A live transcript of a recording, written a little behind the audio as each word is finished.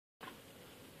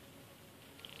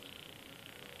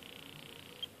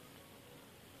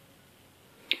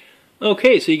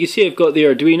Okay, so you can see I've got the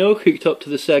Arduino hooked up to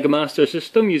the Sega Master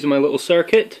System using my little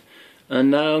circuit, and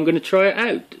now I'm going to try it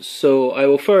out. So I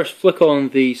will first flick on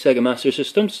the Sega Master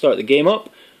System to start the game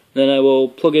up, then I will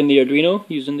plug in the Arduino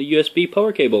using the USB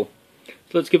power cable.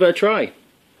 So let's give it a try.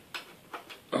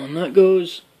 On that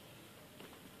goes.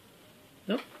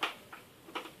 Yep.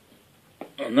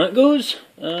 On that goes,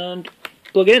 and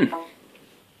plug in.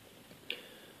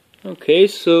 Okay,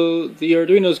 so the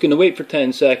Arduino is going to wait for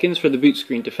 10 seconds for the boot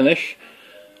screen to finish,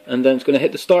 and then it's going to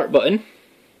hit the start button.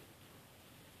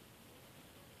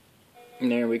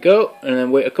 And there we go, and then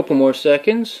wait a couple more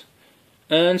seconds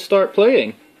and start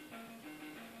playing.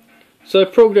 So I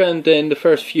programmed in the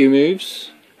first few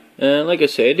moves, and like I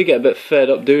said, I get a bit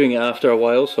fed up doing it after a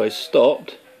while, so I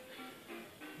stopped.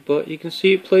 But you can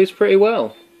see it plays pretty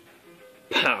well.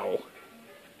 Pow!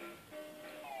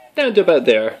 Down to about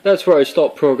there. That's where I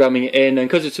stopped programming it in, and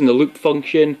because it's in the loop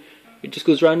function, it just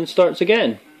goes round and starts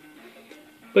again.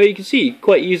 But you can see,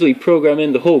 quite easily program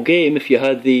in the whole game if you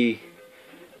had the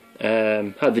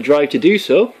drive to do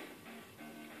so.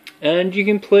 And you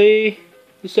can play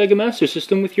the Sega Master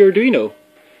System with your Arduino.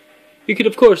 You could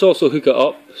of course also hook it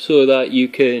up so that you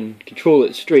can control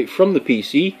it straight from the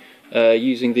PC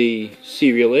using the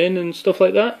serial in and stuff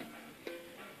like that.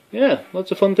 Yeah,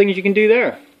 lots of fun things you can do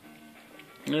there.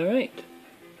 Alright.